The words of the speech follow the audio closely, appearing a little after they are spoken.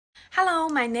Hello,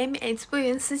 my name is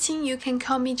Yuansiqing. You can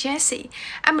call me Jessie.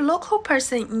 I'm a local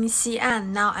person in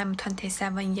Xi'an. Now I'm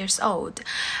 27 years old.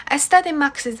 I study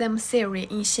Marxism theory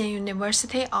in Xi'an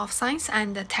University of Science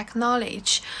and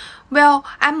Technology. Well,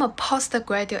 I'm a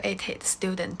postgraduate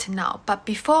student now, but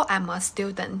before I'm a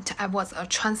student, I was a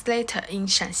translator in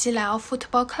Shanxi Lao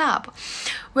Football Club.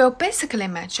 Well, basically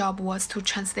my job was to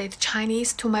translate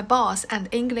Chinese to my boss and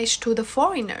English to the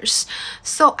foreigners.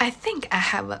 So I think I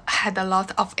have had a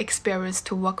lot of experience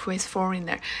to work with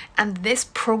foreigners, and this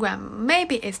program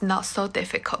maybe is not so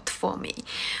difficult for me.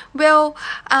 Well,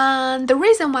 the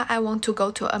reason why I want to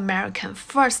go to American,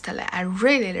 firstly, I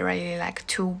really like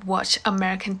to watch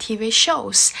American TV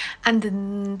shows, and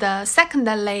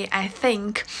secondly, I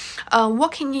think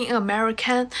working in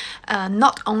American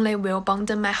not only will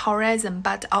broaden my horizon,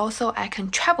 but also I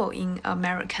can travel in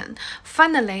American.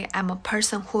 Finally, I'm a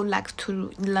person who likes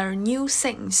to learn new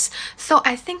things, so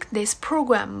I think this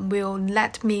program will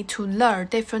let me to learn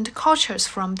different cultures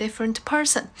from different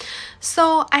person.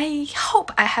 So I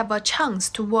hope I have a chance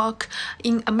to work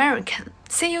in American.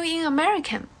 See you in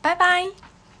American. Bye bye.